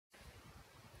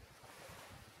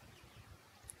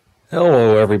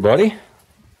Hello everybody.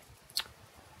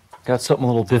 Got something a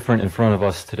little different in front of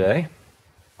us today.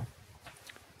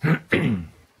 For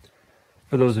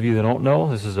those of you that don't know,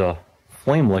 this is a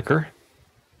flame licker.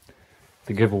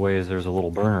 The giveaway is there's a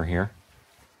little burner here.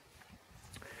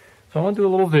 So I want to do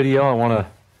a little video. I want to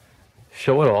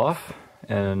show it off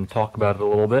and talk about it a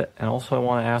little bit, and also I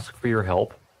want to ask for your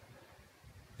help.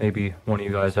 Maybe one of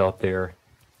you guys out there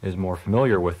is more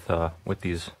familiar with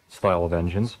these style of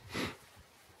engines,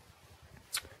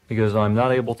 because I'm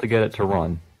not able to get it to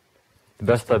run. The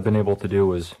best I've been able to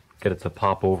do is get it to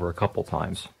pop over a couple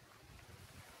times.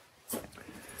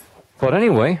 But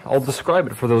anyway, I'll describe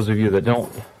it for those of you that don't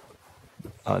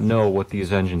know what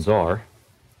these engines are.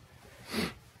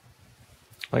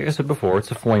 Like I said before,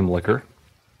 it's a flame licker.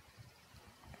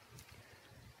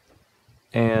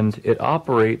 And it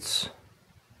operates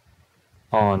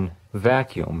on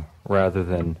vacuum rather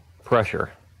than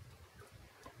pressure.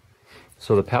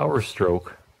 So the power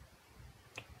stroke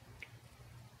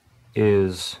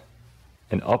is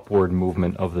an upward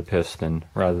movement of the piston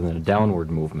rather than a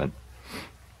downward movement.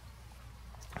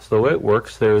 So the way it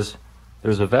works, there's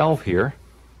a valve here.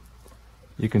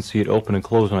 You can see it open and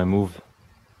close when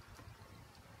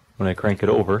I crank it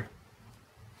over.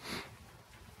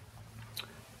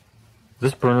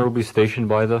 This burner will be stationed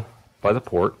by the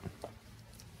port,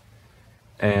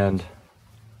 and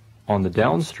on the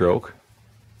downstroke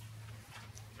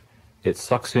it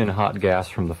sucks in hot gas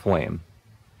from the flame.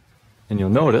 And you'll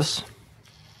notice,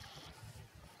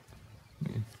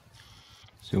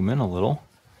 zoom in a little,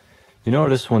 you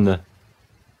notice when the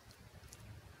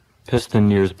piston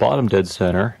nears bottom dead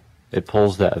center, it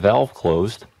pulls that valve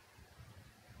closed.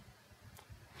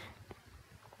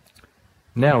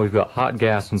 Now we've got hot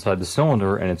gas inside the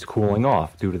cylinder and it's cooling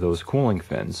off due to those cooling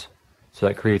fins. So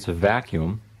that creates a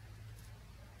vacuum.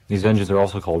 These engines are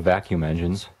also called vacuum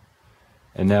engines.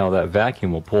 And now that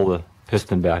vacuum will pull the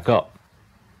piston back up.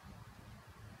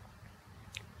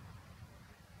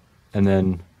 And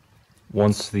then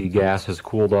once the gas has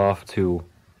cooled off to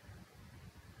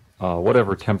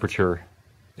whatever temperature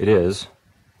it is,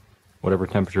 whatever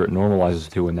temperature it normalizes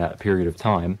to in that period of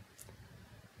time,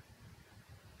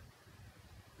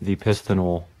 the piston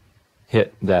will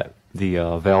hit the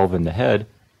valve in the head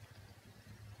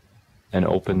and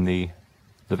open the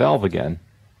valve again.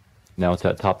 Now it's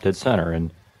at top dead center,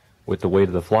 and with the weight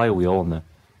of the flywheel and the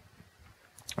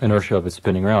inertia of it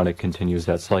spinning around, it continues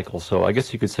that cycle. So I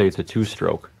guess you could say it's a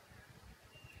two-stroke.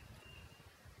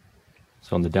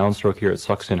 So on the downstroke here, it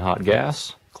sucks in hot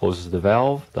gas, closes the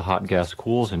valve, the hot gas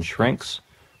cools and shrinks,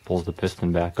 pulls the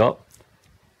piston back up,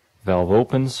 valve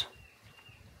opens,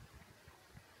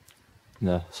 and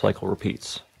the cycle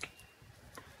repeats.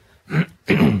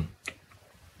 A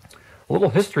little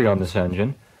history on this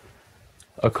engine.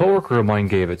 A coworker of mine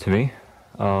gave it to me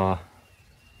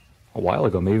a while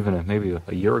ago, maybe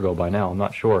a year ago by now, I'm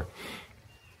not sure.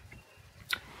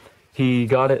 He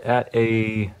got it at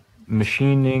a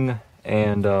machining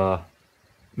and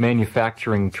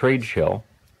manufacturing trade show.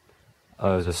 It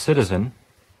was a Citizen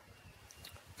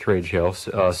trade show,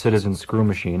 Citizen screw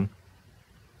machine.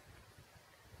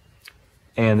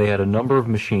 And they had a number of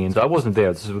machines. I wasn't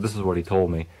there, this is what he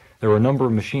told me. There were a number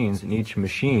of machines, and each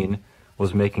machine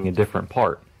was making a different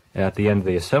part. And at the end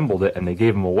they assembled it and they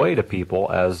gave them away to people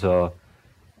as a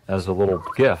little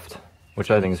gift,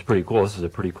 which I think is pretty cool. This is a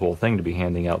pretty cool thing to be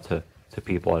handing out to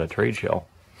people at a trade show.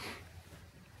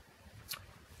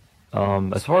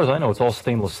 As far as I know, it's all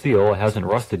stainless steel. It hasn't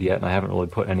rusted yet, and I haven't really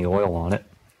put any oil on it.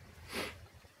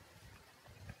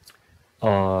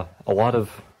 A lot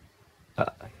of, I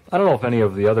don't know if any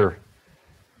of the other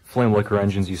flame licker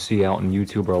engines you see out on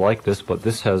YouTube are like this, but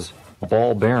this has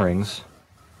ball bearings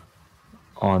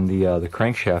on the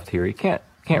crankshaft here. You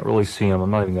can't really see them. I'm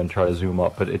not even going to try to zoom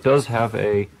up, but it does have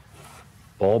a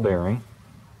ball bearing.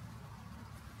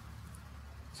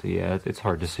 So yeah, it's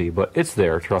hard to see, but it's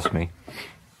there, trust me.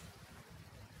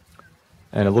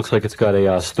 And it looks like it's got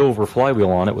a Stover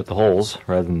flywheel on it with the holes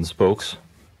rather than the spokes.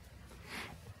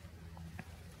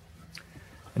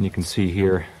 And you can see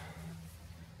here,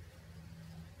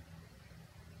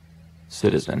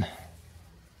 Citizen.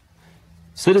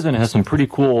 Citizen has some pretty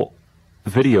cool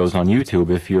videos on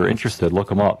YouTube. If you're interested, look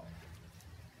them up.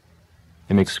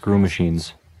 They make screw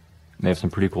machines. They have some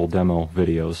pretty cool demo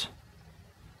videos.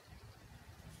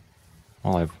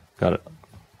 While I've got it,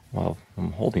 while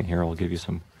I'm holding here, I'll give you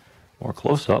some more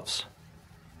close-ups.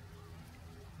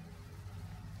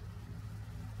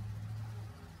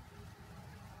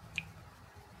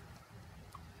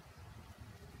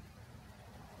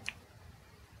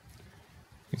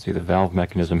 You can see the valve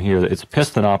mechanism here. It's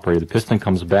piston operated. The piston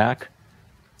comes back,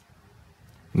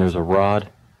 and there's a rod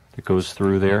that goes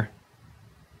through there.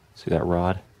 See that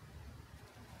rod?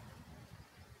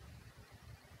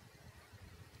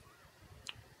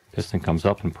 Piston comes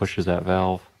up and pushes that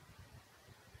valve.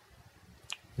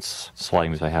 It's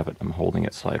sliding as I have it. I'm holding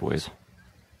it sideways.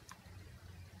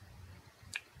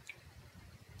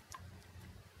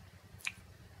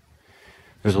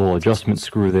 There's a little adjustment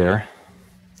screw there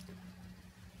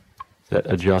that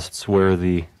adjusts where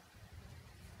this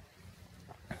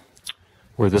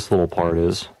little part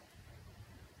is,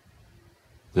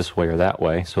 this way or that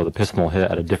way, so the piston will hit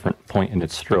at a different point in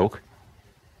its stroke.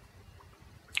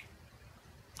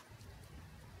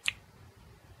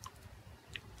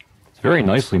 It's very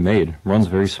nicely made, runs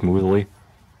very smoothly,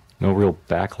 no real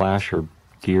backlash or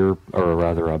gear, or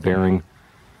rather a bearing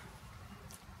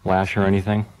lash or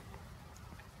anything.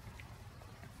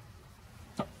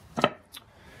 So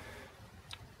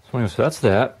anyway, so that's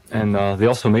that, and they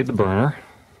also made the burner.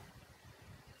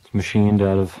 It's machined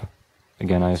out of,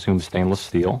 again, I assume stainless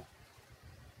steel.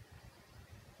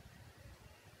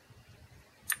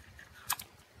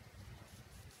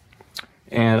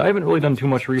 And I haven't really done too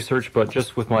much research, but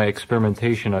just with my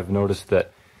experimentation, I've noticed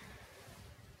that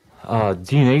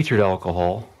denatured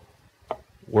alcohol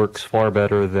works far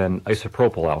better than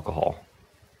isopropyl alcohol.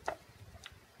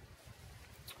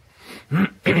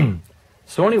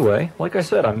 So anyway, like I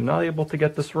said, I'm not able to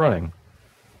get this running,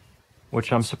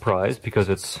 which I'm surprised because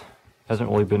it's hasn't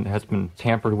really been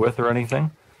tampered with or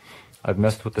anything. I've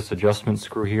messed with this adjustment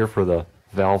screw here for the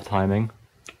valve timing,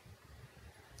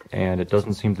 and it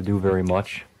doesn't seem to do very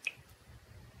much.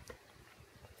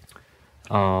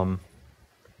 The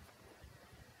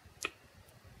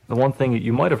one thing that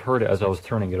you might have heard as I was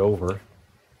turning it over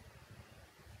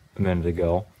a minute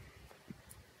ago,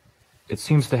 it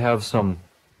seems to have some.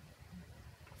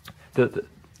 The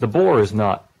bore is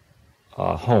not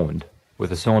honed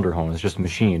with a cylinder hone, it's just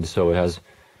machined, so it has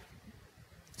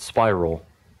spiral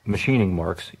machining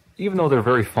marks. Even though they're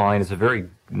very fine, it's a very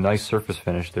nice surface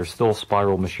finish, there's still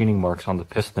spiral machining marks on the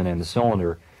piston and the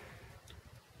cylinder,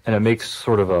 and it makes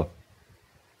sort of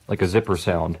like a zipper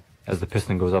sound as the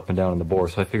piston goes up and down in the bore,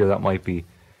 so I figure that might be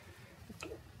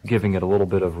giving it a little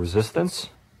bit of resistance,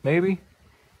 maybe.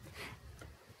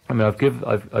 I mean, I've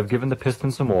given the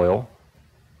piston some oil,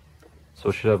 so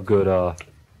it should have good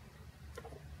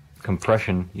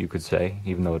compression, you could say,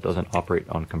 even though it doesn't operate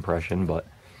on compression, but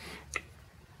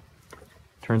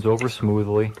turns over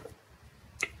smoothly.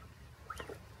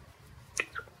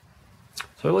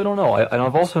 So I really don't know. And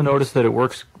I've also noticed that it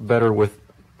works better with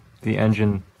the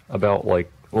engine about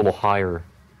like a little higher,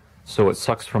 so it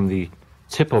sucks from the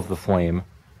tip of the flame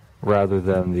rather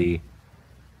than the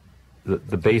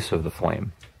base of the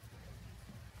flame.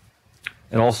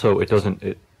 And also it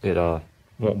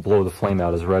won't blow the flame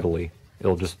out as readily.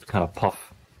 It'll just kind of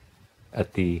puff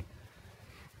at the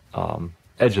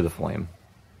edge of the flame.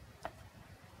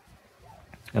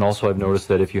 And also I've noticed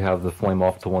that if you have the flame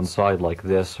off to one side like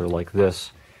this or like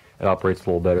this, it operates a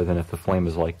little better than if the flame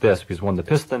is like this, because when the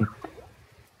piston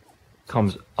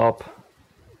comes up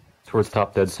towards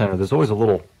top dead center, there's always a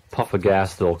little puff of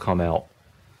gas that'll come out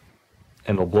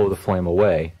and it'll blow the flame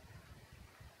away.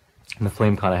 And the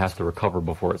flame kind of has to recover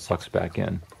before it sucks back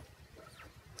in.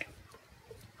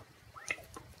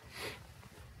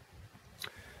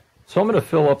 So I'm going to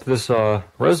fill up this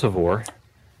reservoir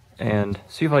and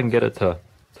see if I can get it to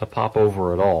pop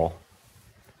over at all.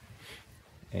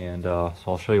 And so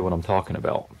I'll show you what I'm talking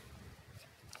about.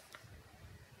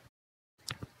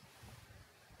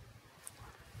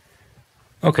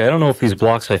 Okay, I don't know if these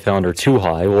blocks I found are too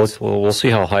high. We'll see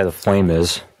how high the flame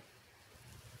is.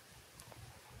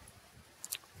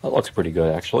 That looks pretty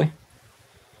good, actually.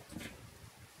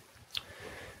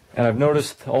 And I've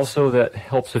noticed also that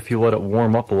helps if you let it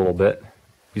warm up a little bit,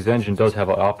 because the engine does have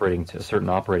a certain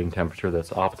operating temperature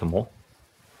that's optimal.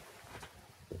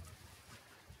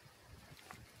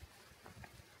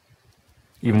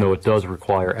 Even though it does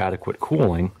require adequate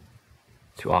cooling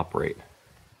to operate.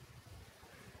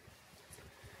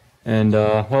 And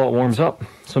while it warms up,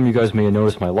 some of you guys may have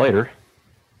noticed my lighter.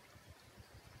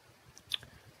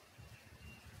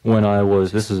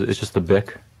 It's just a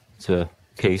Bic, it's a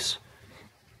case.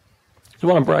 I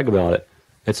want to brag about it.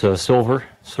 It's a silver,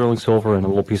 sterling silver, and a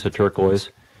little piece of turquoise.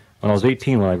 When I was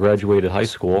 18, when I graduated high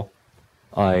school,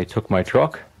 I took my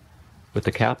truck with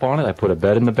the cap on it, I put a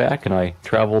bed in the back, and I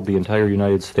traveled the entire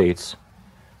United States,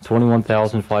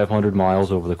 21,500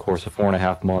 miles over the course of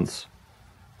 4.5 months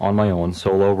on my own,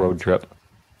 solo road trip.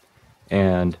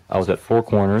 And I was at Four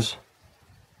Corners,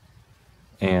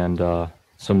 and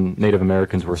some Native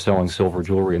Americans were selling silver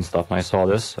jewelry and stuff, and I saw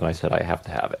this, and I said, I have to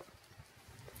have it.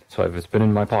 So it's been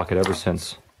in my pocket ever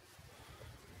since.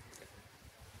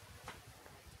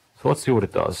 So let's see what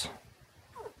it does.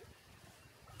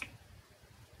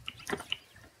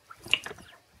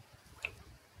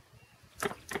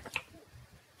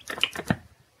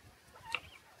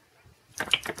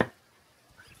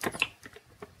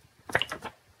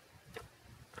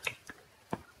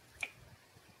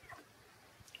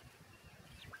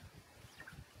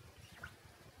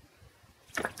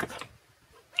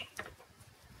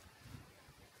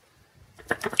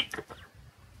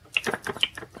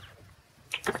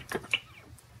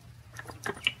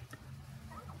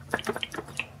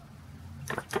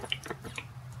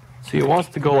 See, it wants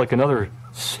to go like another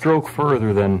stroke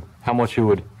further than how much it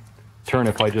would turn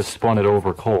if I just spun it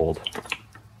over cold.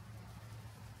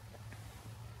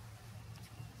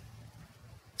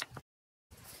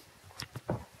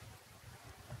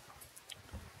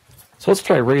 So let's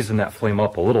try raising that flame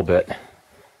up a little bit.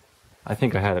 I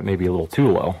think I had it maybe a little too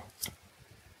low.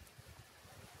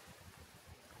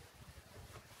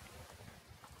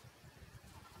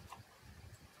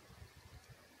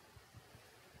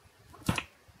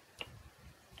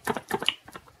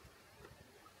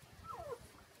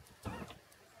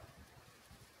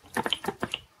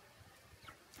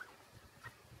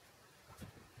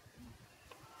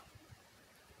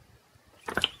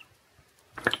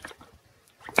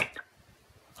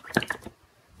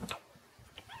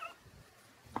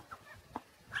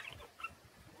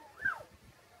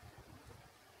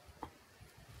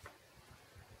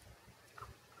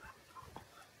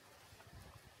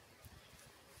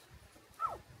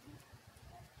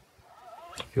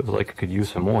 Feels like it could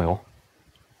use some oil.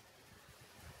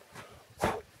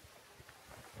 It's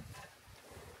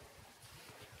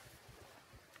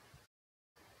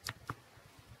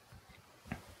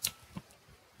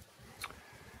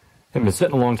been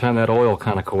sitting a long time. That oil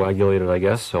kind of coagulated, I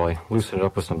guess, so I loosened it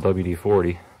up with some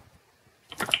WD-40.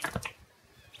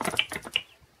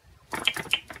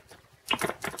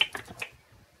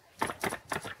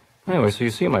 Anyway, so you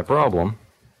see my problem.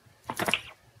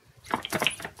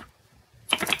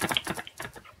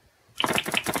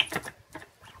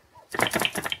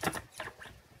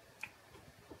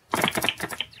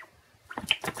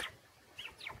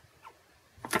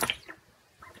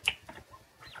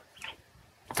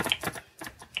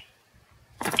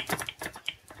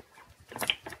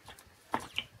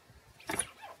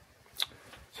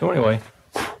 So anyway,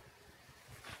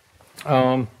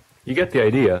 you get the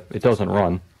idea. It doesn't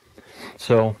run.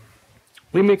 So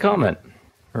leave me a comment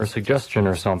or a suggestion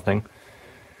or something.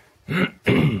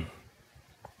 I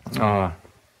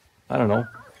don't know.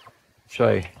 Should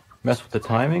I mess with the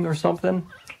timing or something?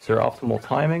 Is there optimal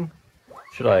timing?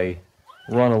 Should I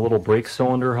run a little brake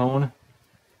cylinder hone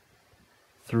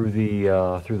through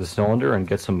the cylinder and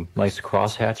get some nice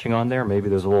cross hatching on there? Maybe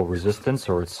there's a little resistance,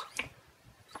 or it's,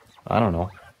 I don't know.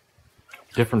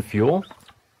 Different fuel?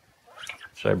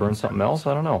 Should I burn something else?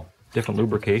 I don't know. Different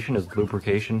lubrication? Is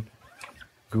lubrication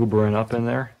goobering up in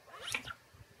there?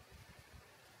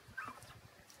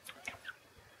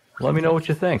 Let me know what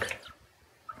you think.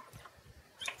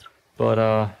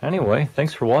 But anyway,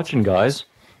 thanks for watching, guys.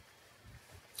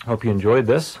 Hope you enjoyed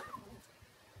this.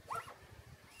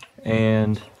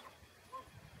 And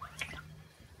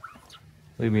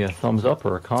leave me a thumbs up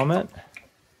or a comment.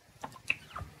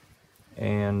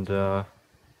 And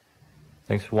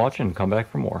thanks for watching. Come back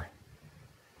for more.